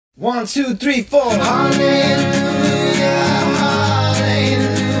One, two, three, four. Hallelujah, hallelujah,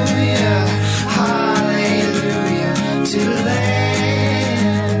 hallelujah to the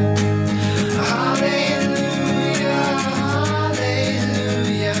Lamb. Hallelujah,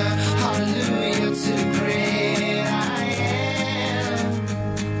 hallelujah, hallelujah to the great I am.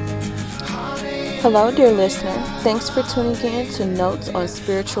 Hello, dear listener. Thanks for tuning in to Notes on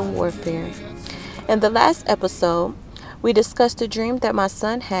Spiritual Warfare. In the last episode, we discussed a dream that my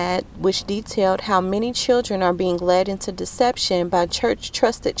son had, which detailed how many children are being led into deception by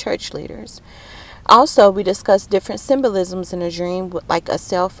trusted church leaders. Also, we discussed different symbolisms in a dream, like a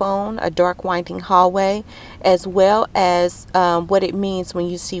cell phone, a dark winding hallway, as well as what it means when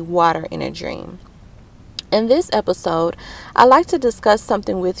you see water in a dream. In this episode, I'd like to discuss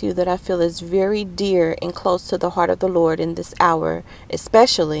something with you that I feel is very dear and close to the heart of the Lord in this hour,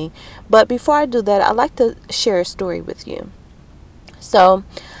 especially. But before I do that, I'd like to share a story with you. So,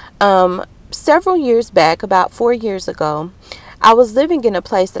 several years back, about 4 years ago, I was living in a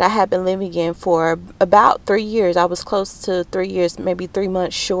place that I had been living in for about 3 years. I was close to 3 years, maybe 3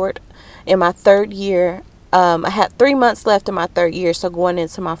 months short in my third year. I had 3 months left in my third year, so going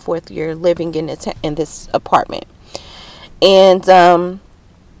into my fourth year living in this apartment. And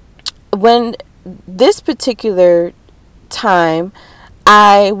when this particular time,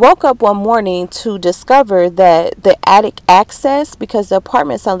 I woke up one morning to discover that the attic access, because the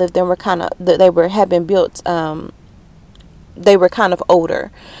apartments I lived in were had been built. They were kind of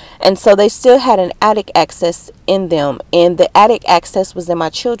older, and so they still had an attic access in them, and the attic access was in my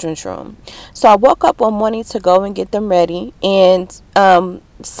children's room. So I woke up one morning to go and get them ready, and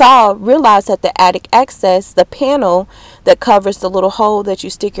realized that the attic access, the panel that covers the little hole that you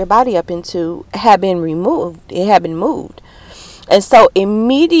stick your body up into, had been removed. It had been moved. And so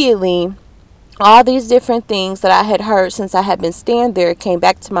immediately, all these different things that I had heard since I had been staying there came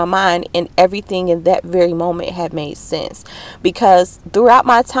back to my mind, and everything in that very moment had made sense. Because throughout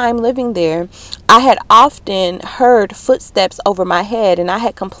my time living there, I had often heard footsteps over my head, and I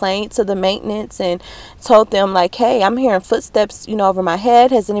had complained to the maintenance and told them, like, hey, I'm hearing footsteps, over my head.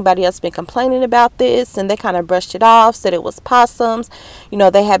 Has anybody else been complaining about this? And they kind of brushed it off, said it was possums.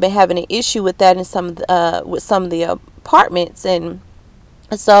 They had been having an issue with that in some of the apartments. And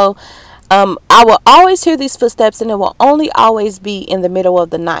so I will always hear these footsteps, and it will only always be in the middle of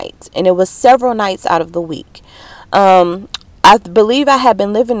the night. And it was several nights out of the week. I believe I had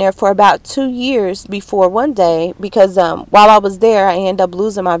been living there for about 2 years before one day, because while I was there, I ended up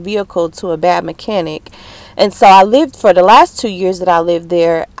losing my vehicle to a bad mechanic. And so I lived for the last 2 years that I lived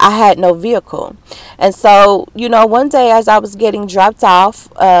there, I had no vehicle. And so, one day as I was getting dropped off,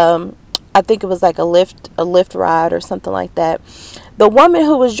 I think it was like a lift ride or something like that. The woman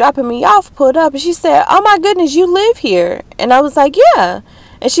who was dropping me off pulled up, and she said, "Oh my goodness, you live here?" And I was like, "Yeah."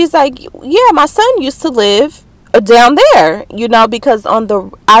 And she's like, "Yeah, my son used to live down there, because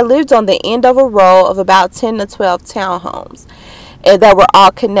I lived on the end of a row of about 10 to 12 townhomes, and that were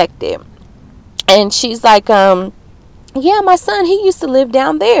all connected." And she's like, "Yeah, my son, he used to live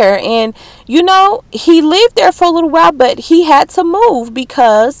down there, and he lived there for a little while, but he had to move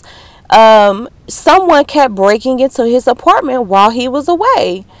because someone kept breaking into his apartment while he was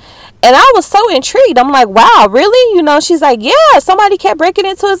away." And I was so intrigued. I'm like, wow, really? She's like, yeah, somebody kept breaking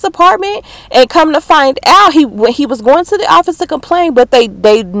into his apartment, and come to find out, he was going to the office to complain, but they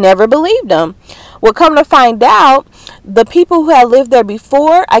never believed him. Well, come to find out, the people who had lived there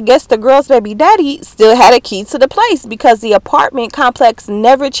before, I guess the girl's baby daddy still had a key to the place, because the apartment complex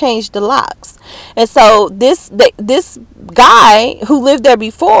never changed the locks. And so this guy who lived there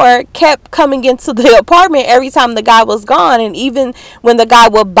before kept coming into the apartment every time the guy was gone. And even when the guy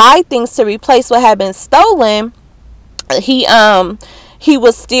would buy things to replace what had been stolen, he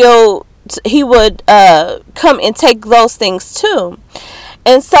would come and take those things too.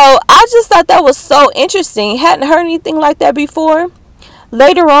 And so I just thought that was so interesting. Hadn't heard anything like that before.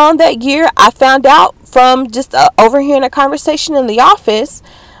 Later on that year, I found out from just overhearing a conversation in the office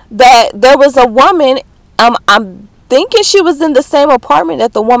that there was a woman. I'm thinking she was in the same apartment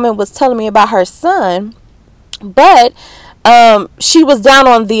that the woman was telling me about her son, but she was down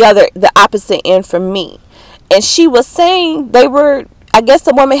on the opposite end from me. And she was saying I guess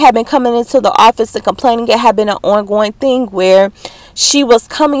the woman had been coming into the office and complaining. It had been an ongoing thing where she was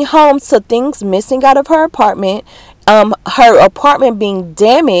coming home to things missing out of her apartment. Her apartment being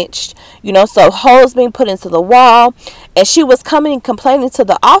damaged, so holes being put into the wall. And she was coming and complaining to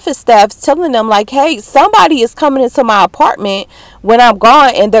the office staff, telling them like, hey, somebody is coming into my apartment when I'm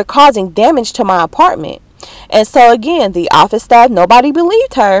gone, and they're causing damage to my apartment. And so again, the office staff, nobody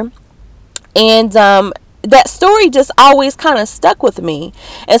believed her. And that story just always kind of stuck with me.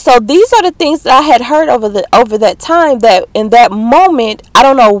 And so these are the things that I had heard over that time, that in that moment, I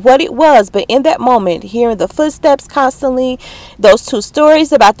don't know what it was, but in that moment, hearing the footsteps constantly, those two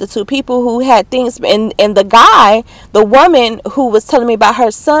stories about the two people who had things, and the woman who was telling me about her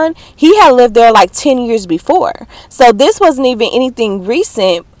son, he had lived there like 10 years before. So this wasn't even anything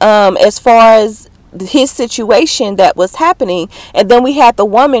recent, as far as his situation that was happening. And then we had the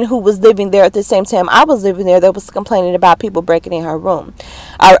woman who was living there at the same time I was living there, that was complaining about people breaking in her room,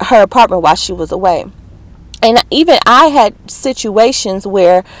 her apartment, while she was away. And even I had situations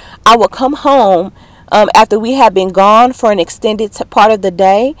where I would come home, after we had been gone for an extended part of the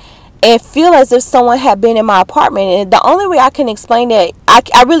day, and feel as if someone had been in my apartment. And the only way I can explain that,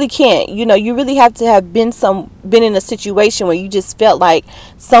 I really can't. You really have to have been in a situation where you just felt like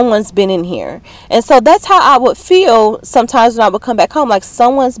someone's been in here. And so that's how I would feel sometimes when I would come back home, like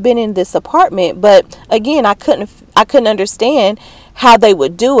someone's been in this apartment. But again, I couldn't understand how they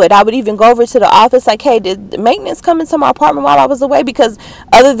would do it. I would even go over to the office like, hey, did the maintenance come into my apartment while I was away? Because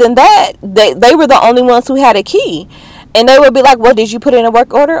other than that, they were the only ones who had a key. And they would be like, well, did you put in a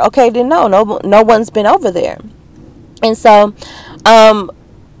work order? Okay, then no one's been over there. And so,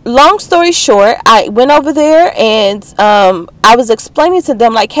 long story short, I went over there, and I was explaining to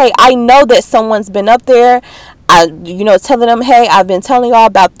them like, hey, I know that someone's been up there. Telling them, hey, I've been telling y'all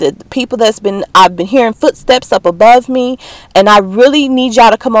about the people I've been hearing footsteps up above me, and I really need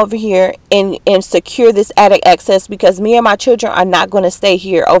y'all to come over here and secure this attic access, because me and my children are not going to stay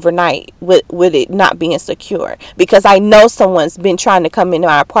here overnight with it not being secure, because I know someone's been trying to come into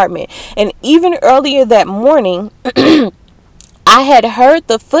my apartment. And even earlier that morning, I had heard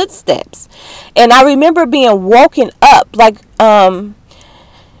the footsteps, and I remember being woken up like,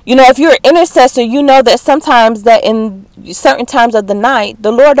 if you're an intercessor, you know that sometimes that in certain times of the night,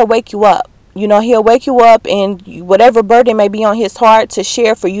 the Lord will wake you up. He'll wake you up, and whatever burden may be on his heart to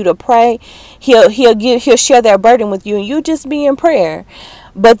share for you to pray, he'll share that burden with you, and you just be in prayer.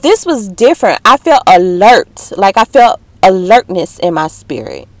 But this was different. I felt alert, like I felt alertness in my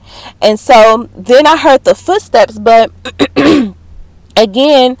spirit. And so then I heard the footsteps, but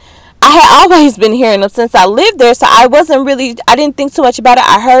again, I had always been hearing them since I lived there, so I didn't think too much about it.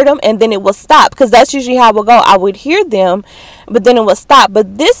 I heard them, and then it would stop, because that's usually how it would go. I would hear them, but then it would stop.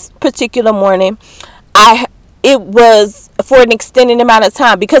 But this particular morning, it was for an extended amount of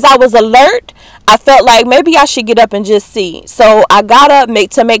time, because I was alert. I felt like maybe I should get up and just see. So I got up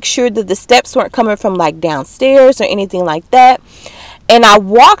to make sure that the steps weren't coming from like downstairs or anything like that. And I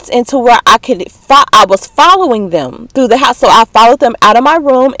walked into where I was following them through the house. So I followed them out of my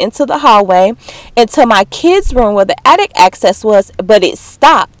room into the hallway, into my kids' room where the attic access was, but it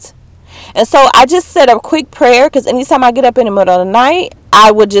stopped. And so I just said a quick prayer, because anytime I get up in the middle of the night,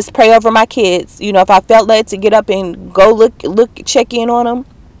 I would just pray over my kids. If I felt led to get up and go check in on them,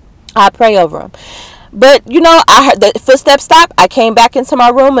 I pray over them. But, I heard the footsteps stop. I came back into my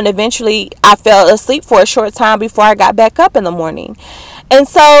room, and eventually I fell asleep for a short time before I got back up in the morning. And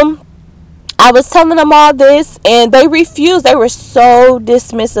so I was telling them all this, and they refused. They were so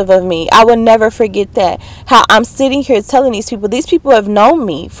dismissive of me. I will never forget that. How I'm sitting here telling these people have known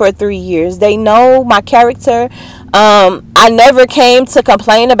me for 3 years. They know my character. I never came to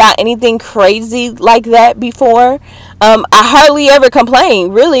complain about anything crazy like that before. I hardly ever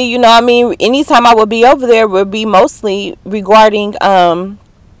complain, really. Anytime I would be over there would be mostly regarding,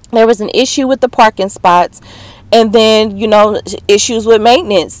 there was an issue with the parking spots. And then, issues with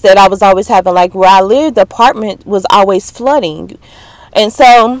maintenance that I was always having. Like where I lived, the apartment was always flooding. And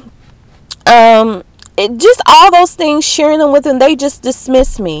so, just all those things, sharing them with them, they just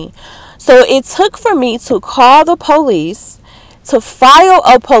dismissed me. So it took for me to call the police, to file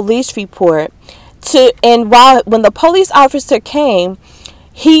a police report, when the police officer came,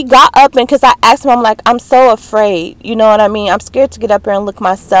 he got up, and because I asked him, I'm like, I'm so afraid. You know what I mean? I'm scared to get up there and look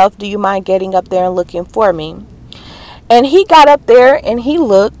myself. Do you mind getting up there and looking for me? And he got up there and he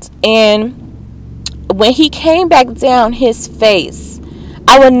looked, and when he came back down, his face,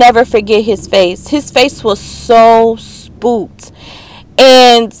 I will never forget his face. His face was so spooked.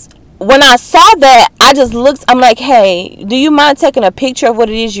 And when I saw that, I just looked, I'm like, hey, do you mind taking a picture of what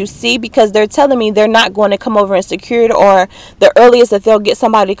it is you see? Because they're telling me they're not going to come over and secure it, or the earliest that they'll get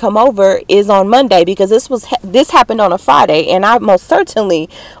somebody to come over is on Monday, because this happened on a Friday, and I most certainly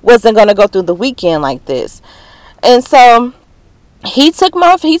wasn't going to go through the weekend like this. And so he took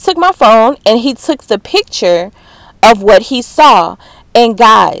my phone, and he took the picture of what he saw. And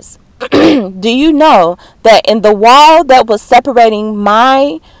guys, do you know that in the wall that was separating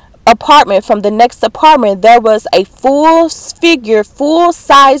my apartment from the next apartment, there was a full figure, full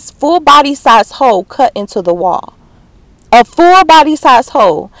size, full body size hole cut into the wall. A full body size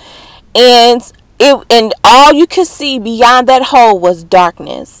hole. And all you could see beyond that hole was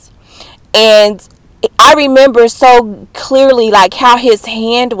darkness. And I remember so clearly like how his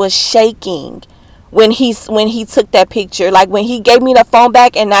hand was shaking when he took that picture. Like when he gave me the phone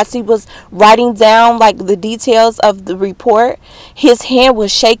back and as he was writing down like the details of the report, his hand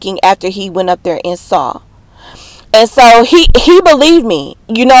was shaking after he went up there and saw. And so he believed me,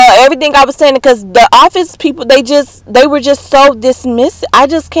 everything I was saying, because the office people, they were just so dismissive. I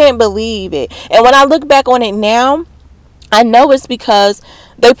just can't believe it. And when I look back on it now, I know it's because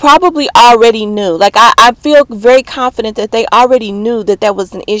they probably already knew. Like, I feel very confident that they already knew that there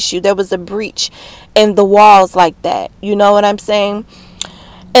was an issue. There was a breach in the walls like that. You know what I'm saying?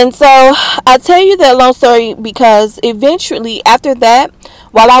 And so I tell you that long story because eventually after that,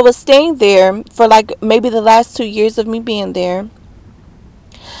 while I was staying there for like maybe the last 2 years of me being there,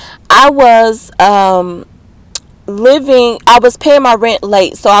 I was I was paying my rent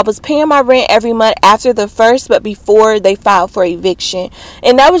late. So I was paying my rent every month after the first, but before they filed for eviction.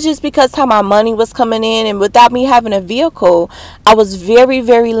 And that was just because how my money was coming in, and without me having a vehicle, I was very,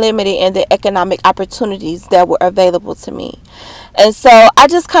 very limited in the economic opportunities that were available to me. And so I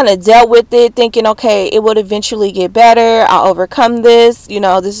just kind of dealt with it thinking, okay, it would eventually get better. I'll overcome this.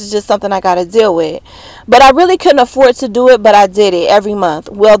 This is just something I got to deal with. But I really couldn't afford to do it, but I did it every month.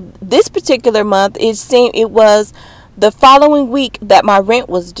 Well, this particular month, it was the following week that my rent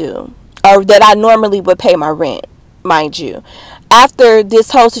was due, or that I normally would pay my rent, mind you. After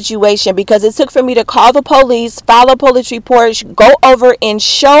this whole situation, because it took for me to call the police, file a police report, go over and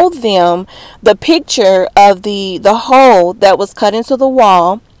show them the picture of the hole that was cut into the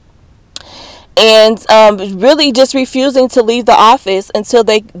wall, and really just refusing to leave the office until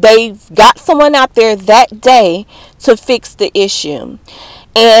they got someone out there that day to fix the issue.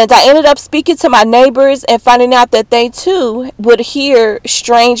 And I ended up speaking to my neighbors and finding out that they too would hear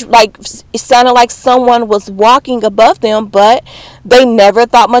strange, like it sounded like someone was walking above them, but they never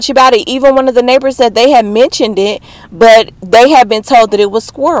thought much about it. Even one of the neighbors said they had mentioned it, but they had been told that it was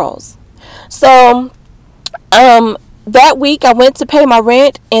squirrels. So that week I went to pay my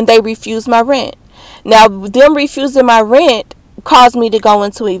rent and they refused my rent. Now, them refusing my rent caused me to go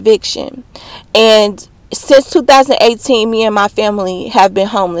into eviction. And since 2018, me and my family have been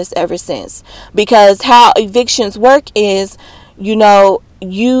homeless ever since. Because how evictions work is, you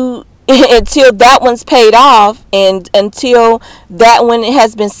until that one's paid off and until that one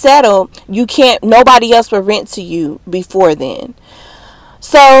has been settled, nobody else will rent to you before then.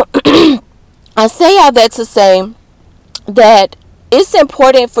 So I say all that to say that it's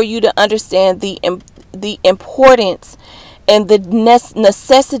important for you to understand the importance and the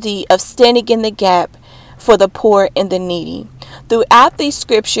necessity of standing in the gap for the poor and the needy. Throughout the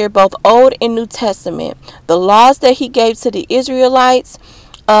scripture, both Old and New Testament, the laws that he gave to the Israelites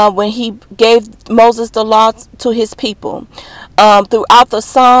when he gave Moses the law to his people, throughout the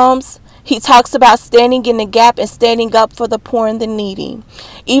Psalms, he talks about standing in the gap and standing up for the poor and the needy.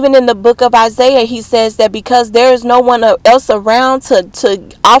 Even in the book of Isaiah, he says that because there is no one else around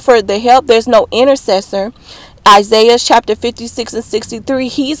to offer the help, there's no intercessor. Isaiah chapter 56 and 63,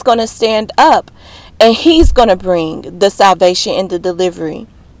 he's going to stand up and he's going to bring the salvation and the delivery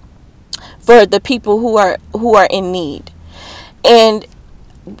for the people who are in need. And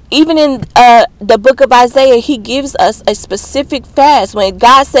even in the book of Isaiah, he gives us a specific fast. When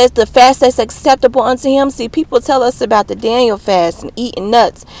God says the fast that's acceptable unto him, see, people tell us about the Daniel fast and eating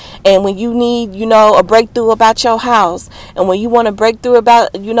nuts. And when you need, a breakthrough about your house, and when you want a breakthrough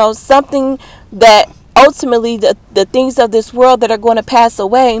about, something that ultimately the things of this world that are going to pass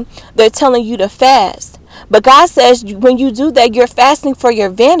away, they're telling you to fast. But God says when you do that, you're fasting for your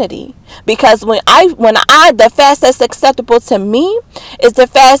vanity. Because when the fast that's acceptable to me is the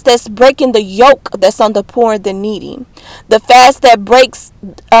fast that's breaking the yoke that's on the poor and the needy. The fast that breaks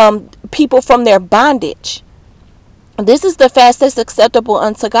people from their bondage. This is the fast that's acceptable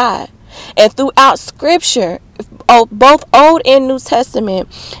unto God. And throughout scripture, both Old and New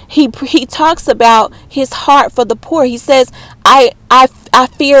Testament, he talks about his heart for the poor. He says, I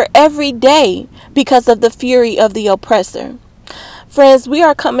fear every day because of the fury of the oppressor. Friends, we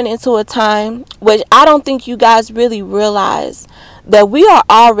are coming into a time which I don't think you guys really realize that we are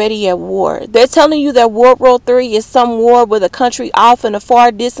already at war. They're telling you that World War III is some war with a country off in a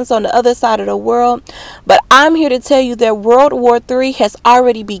far distance on the other side of the world. But I'm here to tell you that World War III has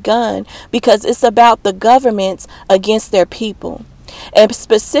already begun because it's about the governments against their people. and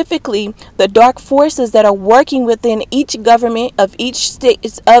specifically the dark forces that are working within each government of each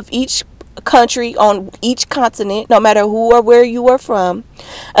state, of each country, on each continent, no matter who or where you are from,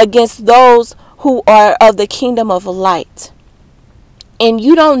 against those who are of the kingdom of light. And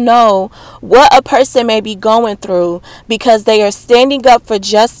you don't know what a person may be going through because they are standing up for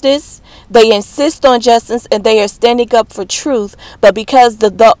justice. They insist on justice and they are standing up for truth. But because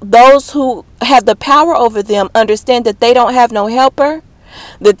those who have the power over them understand that they don't have no helper,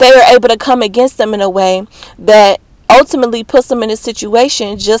 that they are able to come against them in a way that ultimately puts them in a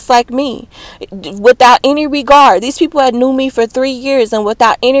situation just like me, without any regard. These people had knew me for 3 years, and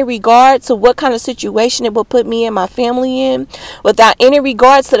without any regard to what kind of situation it would put me and my family in, without any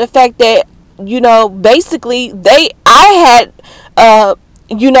regards to the fact that, basically I had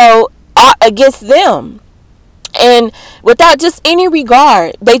against them. And without just any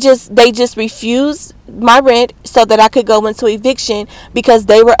regard, they just refused my rent so that I could go into eviction, because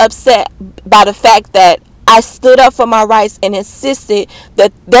they were upset by the fact that I stood up for my rights and insisted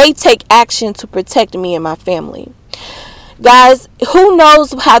that they take action to protect me and my family. Guys, who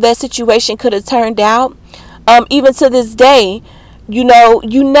knows how that situation could have turned out? Even to this day, you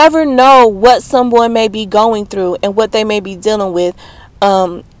never know what someone may be going through and what they may be dealing with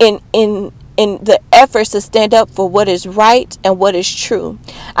in the efforts to stand up for what is right and what is true.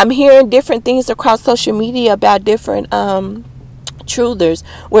 I'm hearing different things across social media about different truthers,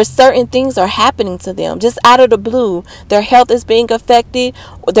 where certain things are happening to them just out of the blue. Their health is being affected,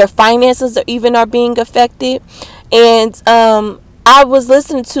 or their finances are being affected. And I was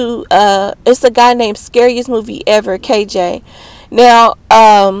listening to it's a guy named Scariest Movie Ever, KJ. Now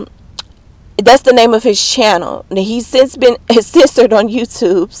that's the name of his channel. Now, he's since been censored on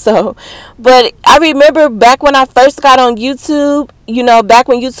YouTube. So, but I remember back when I first got on YouTube, back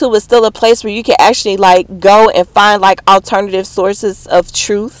when YouTube was still a place where you could actually go and find alternative sources of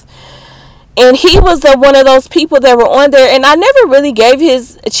truth. And he was one of those people that were on there, and I never really gave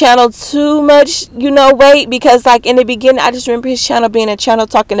his channel too much, weight, because in the beginning, I just remember his channel being a channel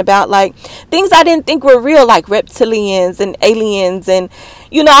talking about things I didn't think were real, like reptilians and aliens, and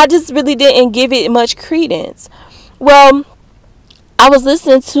I just really didn't give it much credence. Well, I was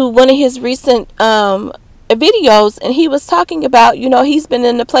listening to one of his recent videos, and he was talking about he's been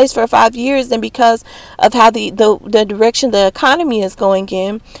in the place for 5 years, and because of how the direction the economy is going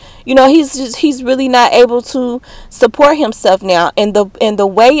in, he's really not able to support himself now, and the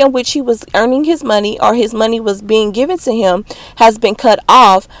way in which he was earning his money, or his money was being given to him, has been cut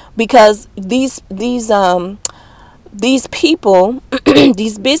off, because these people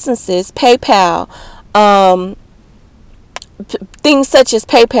these businesses, PayPal, things such as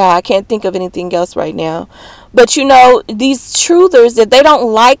PayPal, I can't think of anything else right now, but these truthers, that they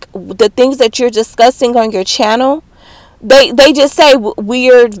don't like the things that you're discussing on your channel, they just say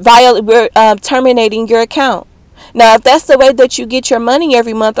we're terminating your account. Now, if that's the way that you get your money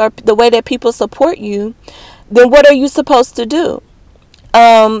every month, or the way that people support you, then what are you supposed to do?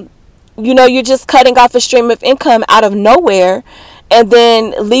 You're just cutting off a stream of income out of nowhere, and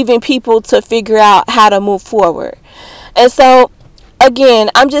then leaving people to figure out how to move forward. And so,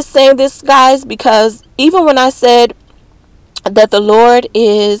 again, I'm just saying this, guys, because even when I said that the Lord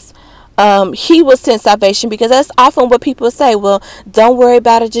is, He will send salvation, because that's often what people say. Well, don't worry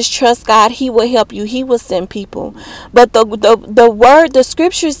about it. Just trust God. He will help you. He will send people. But the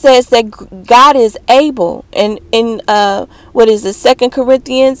scripture says that God is able. And in what is it, 2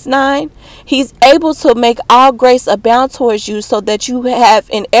 Corinthians 9? He's able to make all grace abound towards you, so that you have,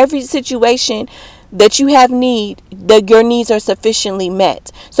 in every situation that you have need, that your needs are sufficiently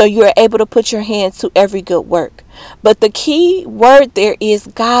met, so you're able to put your hands to every good work. But the key word there is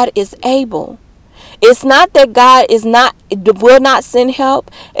God is able. It's not that God will not send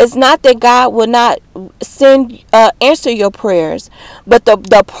help. It's not that God will not answer your prayers. But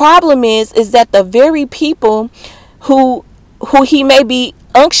the problem is that the very people who He may be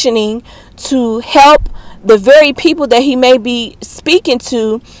unctioning to help, the very people that He may be speaking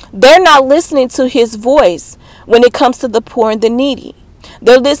to, they're not listening to His voice when it comes to the poor and the needy.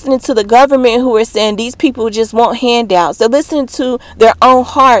 They're listening to the government, who are saying these people just want handouts. They're listening to their own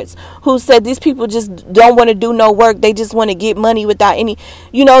hearts, who said these people just don't want to do no work. They just want to get money without any,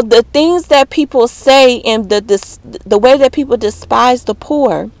 the things that people say, and the way that people despise the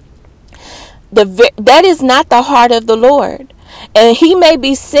poor. That is not the heart of the Lord. And He may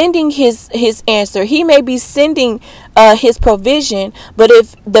be sending his answer. He may be sending His provision. But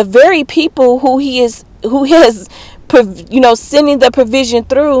if the very people who has sending the provision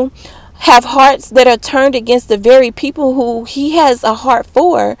through, have hearts that are turned against the very people who He has a heart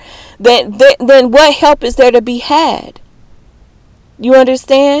for, then what help is there to be had? You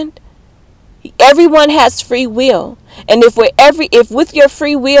understand? Everyone has free will. And if with your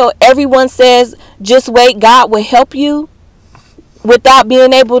free will everyone says just wait, God will help you, without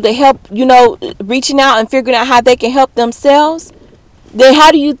being able to help, reaching out and figuring out how they can help themselves, then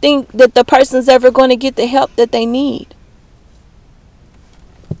how do you think that the person's ever going to get the help that they need?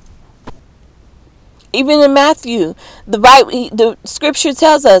 Even in Matthew, the scripture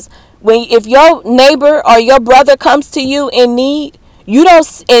tells us, if your neighbor or your brother comes to you in need, you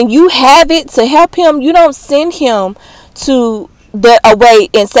don't, and you have it to help him, you don't send him to away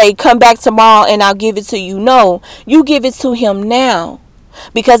and say, come back tomorrow and I'll give it to you. No, you give it to him now.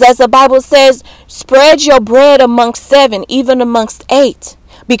 Because as the Bible says, spread your bread amongst 7, even amongst 8.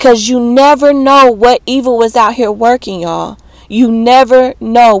 Because you never know what evil is out here working, y'all. You never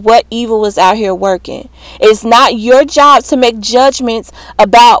know what evil is out here working. It's not your job to make judgments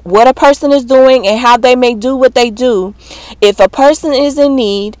about what a person is doing and how they may do what they do. If a person is in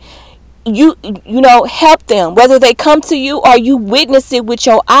need, you help them, whether they come to you or you witness it with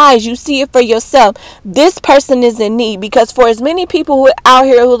your eyes, you see it for yourself. This person is in need. Because for as many people who are out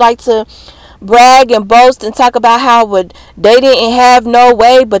here who like to brag and boast and talk about how they didn't have no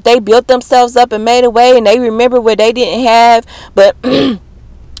way, but they built themselves up and made a way, and they remember what they didn't have, but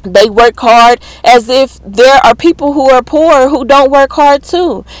they work hard, as if there are people who are poor who don't work hard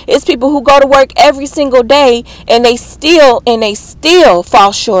too. It's people who go to work every single day and they still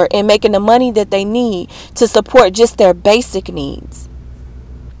fall short in making the money that they need to support just their basic needs.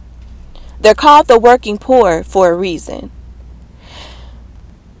 They're called the working poor for a reason.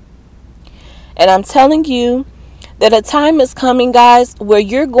 And I'm telling you that a time is coming, guys, where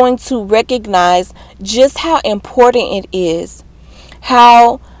you're going to recognize just how important it is,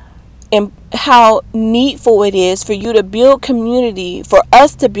 how needful it is for you to build community, for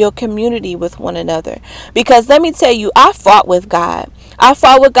us to build community with one another. Because let me tell you, I fought with God. I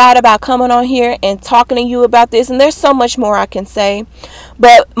fought with God about coming on here and talking to you about this, and there's so much more I can say.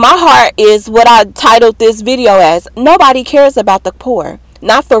 But my heart is what I titled this video as: nobody cares about the poor.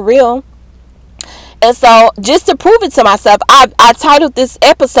 Not for real. And so, just to prove it to myself, I titled this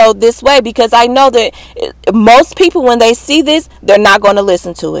episode this way, because I know that most people, when they see this, they're not going to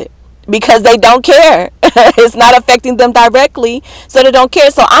listen to it, because they don't care. It's not affecting them directly, so they don't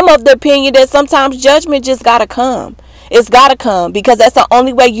care. So I'm of the opinion that sometimes judgment just got to come. It's got to come, because that's the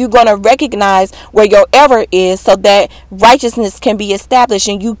only way you're going to recognize where your error is, so that righteousness can be established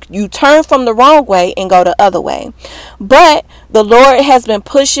and you turn from the wrong way and go the other way. But the Lord has been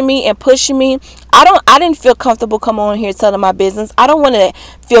pushing me and pushing me. I didn't feel comfortable coming on here telling my business. I don't want to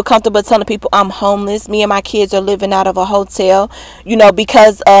feel comfortable telling people I'm homeless. Me and my kids are living out of a hotel,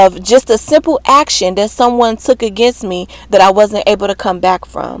 because of just a simple action that someone took against me that I wasn't able to come back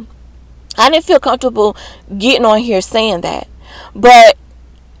from. I didn't feel comfortable getting on here saying that. But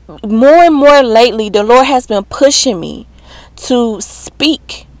more and more lately, the Lord has been pushing me to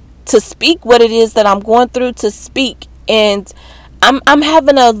speak what it is that I'm going through, to speak. And I'm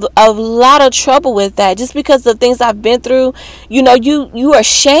having a lot of trouble with that, just because of things I've been through. You are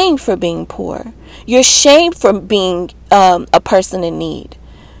shamed for being poor. You're shamed for being a person in need.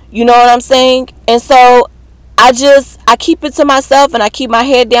 You know what I'm saying? And so I keep it to myself, and I keep my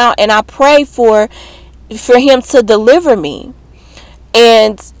head down, and I pray for him to deliver me.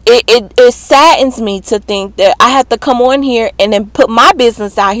 And it saddens me to think that I have to come on here and then put my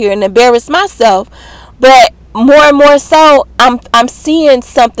business out here and embarrass myself. But more and more so, I'm seeing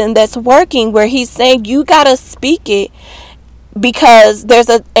something that's working, where he's saying you gotta speak it, because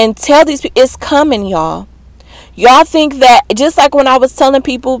and tell these people it's coming, y'all. Y'all think that, just like when I was telling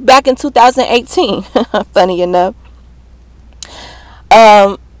people back in 2018, funny enough,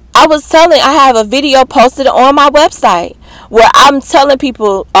 I have a video posted on my website where I'm telling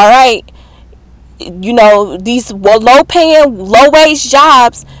people, all right, these low paying, low wage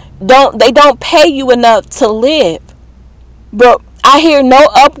jobs, don't pay you enough to live. But I hear no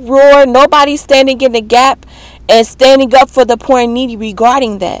uproar, nobody standing in the gap and standing up for the poor and needy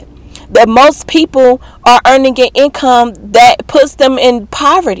regarding that. That most people are earning an income that puts them in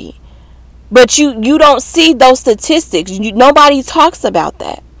poverty. But you don't see those statistics. Nobody talks about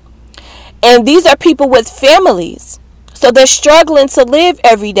that. And these are people with families. So they're struggling to live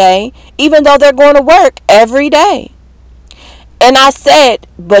every day, even though they're going to work every day. And I said,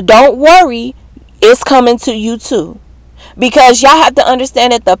 but don't worry, it's coming to you too. Because y'all have to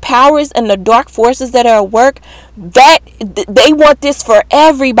understand that the powers and the dark forces that are at work, that they want this for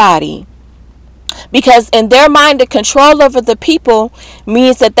everybody. Because in their mind, the control over the people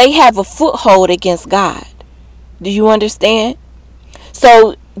means that they have a foothold against God. Do you understand?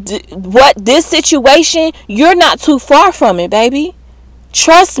 So what this situation, you're not too far from it, baby.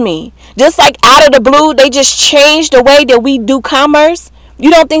 Trust me. Just like out of the blue, they just changed the way that we do commerce. You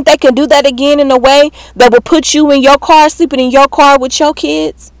don't think they can do that again in a way that will put you in your car, sleeping in your car with your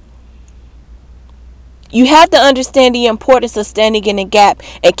kids? You have to understand the importance of standing in the gap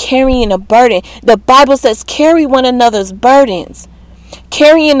and carrying a burden. The Bible says carry one another's burdens.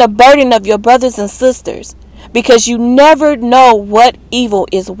 Carrying the burden of your brothers and sisters. Because you never know what evil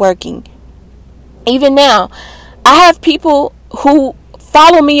is working. Even now, I have people who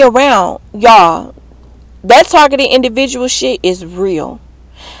follow me around. Y'all, that targeted individual shit is real.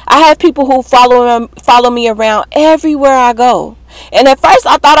 I have people who follow me around everywhere I go. And at first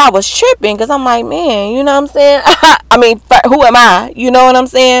I thought I was tripping because I'm like, man, you know what I'm saying? I mean, who am I? You know what I'm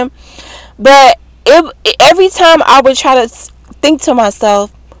saying? But every time I would try to think to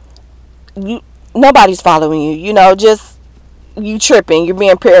myself, nobody's following you. You know, just you tripping. You're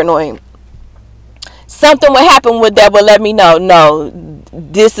being paranoid. Something would happen with that would let me know, no,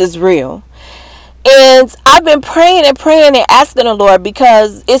 this is real. And I've been praying and asking the Lord,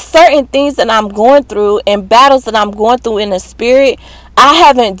 because it's certain things that I'm going through and battles that I'm going through in the spirit I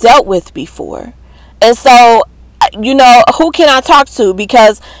haven't dealt with before. And so, you know, who can I talk to?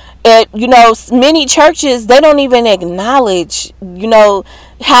 Because many churches, they don't even acknowledge,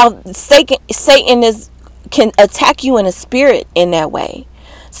 how Satan can attack you in the spirit in that way.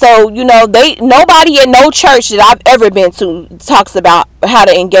 So, nobody in no church that I've ever been to talks about how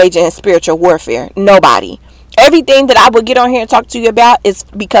to engage in spiritual warfare. Nobody. Everything that I would get on here and talk to you about is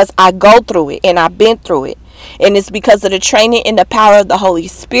because I go through it and I've been through it. And it's because of the training and the power of the Holy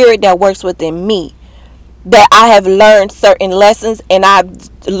Spirit that works within me, that I have learned certain lessons and I've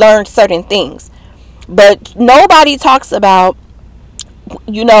learned certain things. But nobody talks about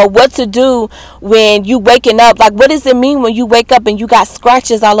what to do when you waking up. Like, what does it mean when you wake up and you got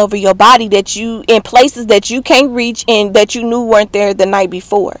scratches all over your body that you in places that you can't reach and that you knew weren't there the night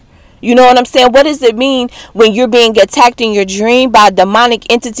before? You know what I'm saying? What does it mean when you're being attacked in your dream by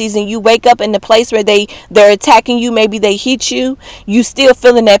demonic entities and you wake up in the place where they're attacking you? Maybe they hit you. You still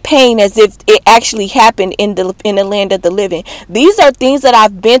feeling that pain as if it actually happened in the land of the living. These are things that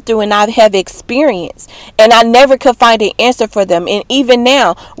I've been through and I have experienced, and I never could find an answer for them. And even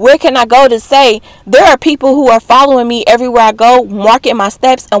now, where can I go to say there are people who are following me everywhere I go, marking my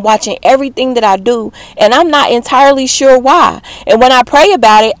steps and watching everything that I do, and I'm not entirely sure why. And when I pray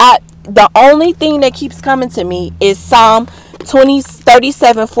about it, the only thing that keeps coming to me is Psalm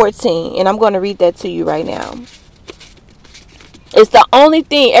 37:14, and I'm going to read that to you right now. It's the only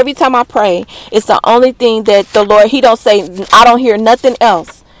thing. Every time I pray, it's the only thing that the Lord, He don't say, I don't hear nothing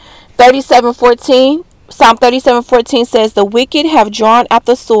else. 37:14. Psalm 37:14 says, the wicked have drawn out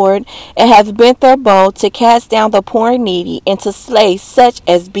the sword and have bent their bow to cast down the poor and needy and to slay such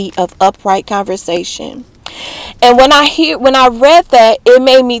as be of upright conversation. And when I read that, it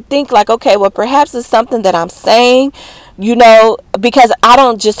made me think like, okay, well, perhaps it's something that I'm saying, because I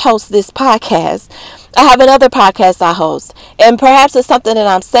don't just host this podcast. I have another podcast I host, and perhaps it's something that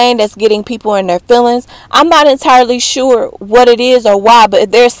I'm saying that's getting people in their feelings. I'm not entirely sure what it is or why,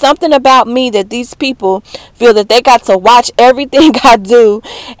 but there's something about me that these people feel that they got to watch everything I do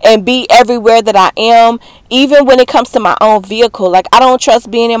and be everywhere that I am, even when it comes to my own vehicle. Like, I don't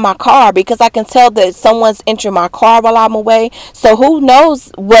trust being in my car because I can tell that someone's entering my car while I'm away. So who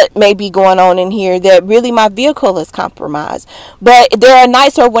knows what may be going on in here, that really my vehicle is compromised. But there are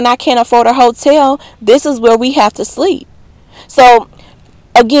nights where when I can't afford a hotel, this is where we have to sleep. So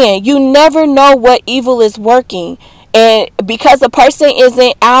again, you never know what evil is working. And because a person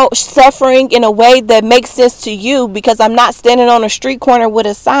isn't out suffering in a way that makes sense to you, because I'm not standing on a street corner with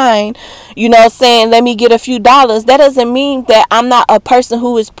a sign, saying, let me get a few dollars, that doesn't mean that I'm not a person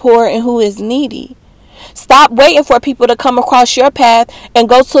who is poor and who is needy. Stop waiting for people to come across your path and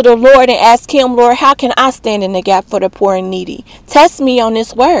go to the Lord and ask Him, Lord, how can I stand in the gap for the poor and needy? Test me on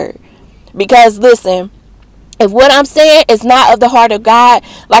this word. Because listen, if what I'm saying is not of the heart of God,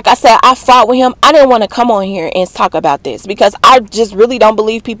 like I said, I fought with Him. I didn't want to come on here and talk about this because I just really don't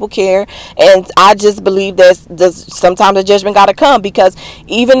believe people care. And I just believe that sometimes the judgment got to come, because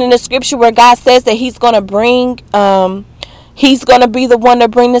even in the scripture where God says that He's going to bring, He's going to be the one to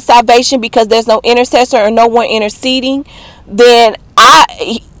bring the salvation because there's no intercessor or no one interceding, then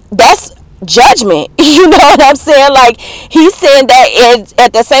that's judgment. You know what I'm saying? Like, He's saying that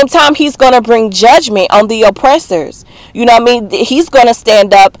at the same time He's going to bring judgment on the oppressors. You know what I mean? He's going to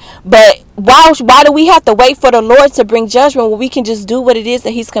stand up. But why do we have to wait for the Lord to bring judgment when we can just do what it is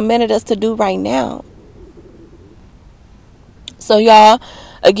that He's commanded us to do right now? So y'all,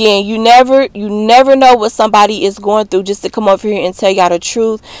 Again, you never know what somebody is going through just to come over here and tell y'all the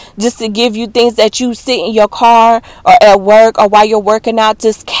truth, just to give you things that you sit in your car or at work or while you're working out,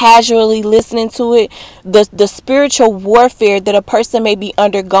 just casually listening to it. The spiritual warfare that a person may be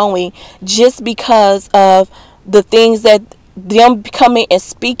undergoing just because of the things that them coming and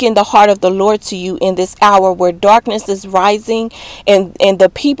speaking the heart of the Lord to you in this hour where darkness is rising, and the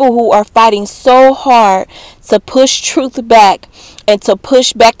people who are fighting so hard to push truth back and to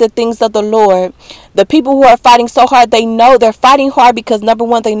push back the things of the Lord. The people who are fighting so hard, they know they're fighting hard because number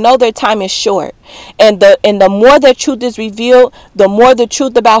one, they know their time is short. And the more the truth is revealed, the more the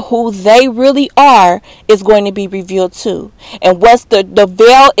truth about who they really are is going to be revealed too. And once the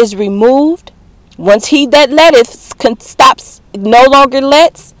veil is removed, once he that letteth stops, no longer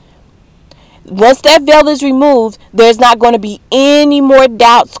lets, once that veil is removed, there's not going to be any more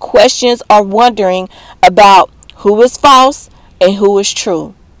doubts, questions, or wondering about who is false and who is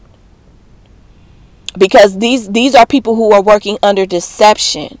true. Because these are people who are working under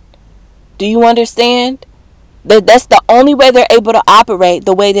deception. Do you understand? That's the only way they're able to operate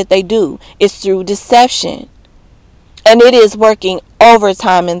the way that they do is through deception. And it is working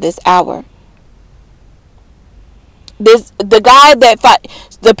overtime in this hour.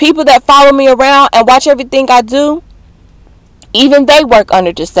 The people that follow me around and watch everything I do, even they work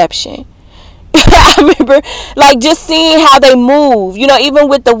under deception. I remember like just seeing how they move, even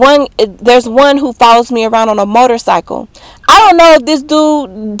with there's one who follows me around on a motorcycle. I don't know if this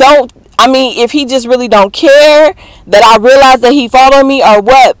dude if he just really don't care that I realize that he followed me or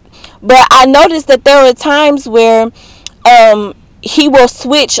what, but I noticed that there are times where he will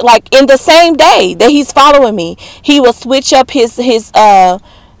switch, like in the same day that he's following me, he will switch up the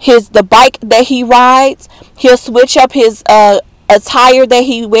bike that he rides. He'll switch up his attire that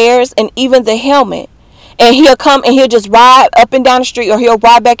he wears, and even the helmet. And he'll come and he'll just ride up and down the street, or he'll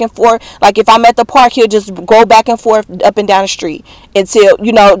ride back and forth. Like if I'm at the park, he'll just go back and forth up and down the street until,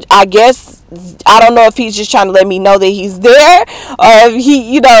 I guess, I don't know if he's just trying to let me know that he's there, or if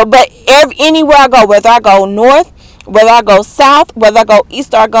he, but anywhere I go, whether I go north, whether I go south, whether I go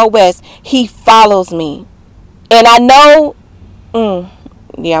east or I go west, he follows me. And I know, I'm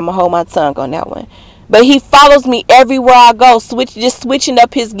going to hold my tongue on that one. But he follows me everywhere I go, just switching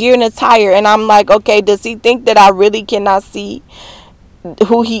up his gear and attire. And I'm like, okay, does he think that I really cannot see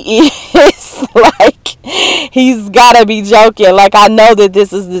who he is? Like, he's got to be joking. Like, I know that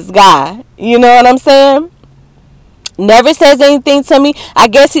this is this guy. You know what I'm saying? Never says anything to me. I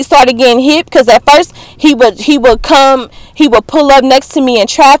guess he started getting hip because at first he would pull up next to me in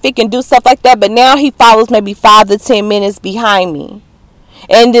traffic and do stuff like that. But now he follows maybe 5 to 10 minutes behind me.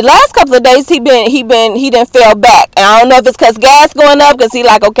 And the last couple of days he done fell back. And I don't know if it's because gas going up, because he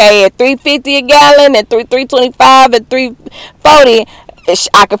like, okay, at $3.50 a gallon and $3.25 and $3.40,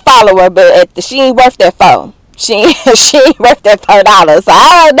 I can follow her, but she ain't worth that $4. She ain't worth that $4. So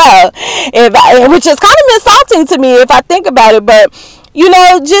I don't know, which is kind of insulting to me if I think about it. But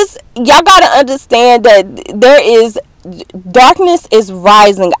just y'all gotta understand that darkness is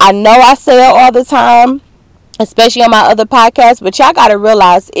rising. I know I say it all the time, especially on my other podcasts, but y'all gotta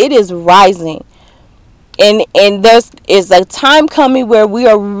realize it is rising. And there's is a time coming where we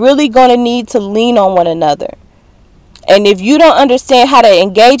are really gonna need to lean on one another. And if you don't understand how to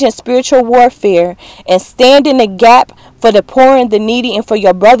engage in spiritual warfare and stand in the gap for the poor and the needy and for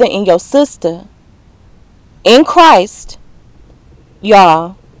your brother and your sister in Christ,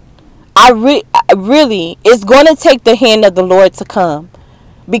 y'all, really, it's going to take the hand of the Lord to come.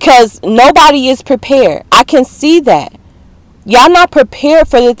 Because nobody is prepared. I can see that. Y'all not prepared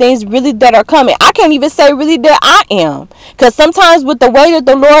for the things really that are coming. I can't even say really that I am. Because sometimes with the way that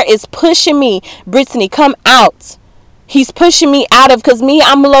the Lord is pushing me, Brittany, come out. He's pushing me out of, because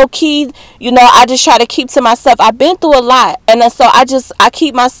I'm low key, I just try to keep to myself. I've been through a lot. And so I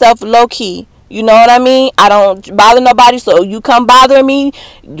keep myself low key. You know what I mean? I don't bother nobody. So you come bothering me,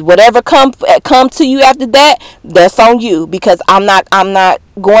 whatever come to you after that, that's on you. Because I'm not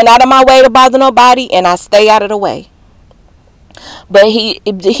going out of my way to bother nobody, and I stay out of the way. But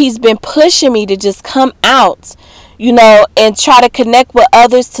he's been pushing me to just come out, and try to connect with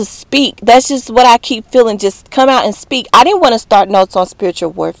others to speak. That's just what I keep feeling. Just come out and speak. I didn't want to start notes on spiritual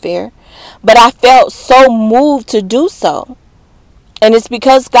warfare, but I felt so moved to do so. And it's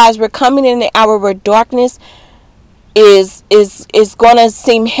because, guys, we're coming in an hour where darkness is going to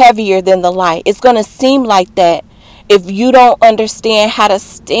seem heavier than the light. It's going to seem like that if you don't understand how to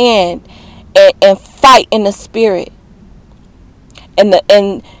stand and fight in the spirit.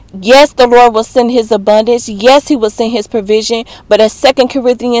 And Yes, the Lord will send his abundance. Yes, he will send his provision. But as 2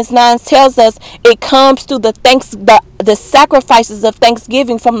 Corinthians 9 tells us, it comes through the sacrifices of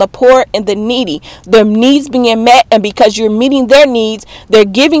thanksgiving from the poor and the needy. Their needs being met, and because you're meeting their needs, they're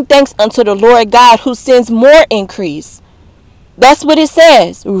giving thanks unto the Lord God, who sends more increase. That's what it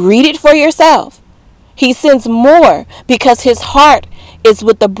says. Read it for yourself. He sends more because his heart is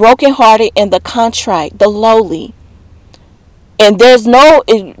with the brokenhearted and the contrite, the lowly. And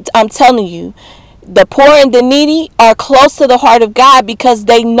I'm telling you, the poor and the needy are close to the heart of God because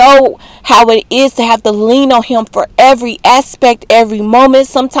they know how it is to have to lean on him for every aspect, every moment,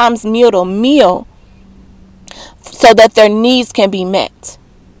 sometimes meal to meal, so that their needs can be met.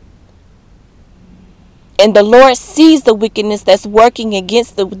 And the Lord sees the wickedness that's working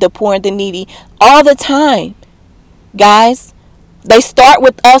against the poor and the needy all the time. Guys, they start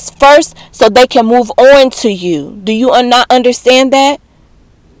with us first so they can move on to you. Do you not understand that?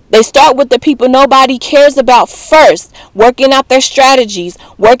 They start with the people nobody cares about first, working out their strategies,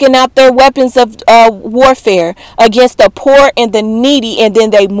 working out their weapons of warfare against the poor and the needy, and then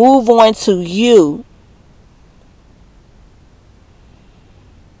they move on to you.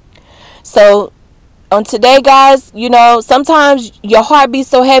 So on today, guys, sometimes your heart beats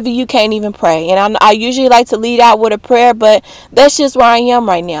so heavy you can't even pray. And I usually like to lead out with a prayer, but that's just where I am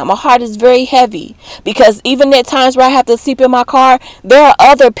right now. My heart is very heavy because even at times where I have to sleep in my car, there are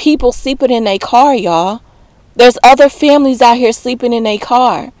other people sleeping in their car, y'all. There's other families out here sleeping in their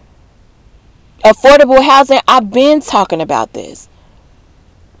car. Affordable housing, I've been talking about this.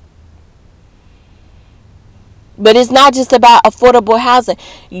 But it's not just about affordable housing.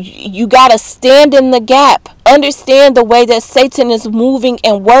 You got to stand in the gap. Understand the way that Satan is moving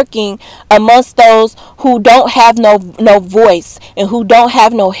and working amongst those who don't have no voice and who don't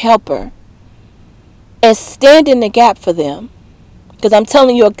have no helper. And stand in the gap for them. Because I'm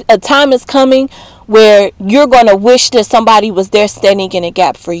telling you, a time is coming where you're going to wish that somebody was there standing in a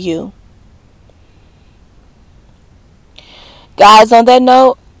gap for you. Guys, on that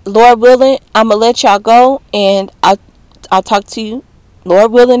note, Lord willing, I'm going to let y'all go, and I'll talk to you,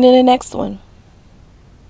 Lord willing, in the next one.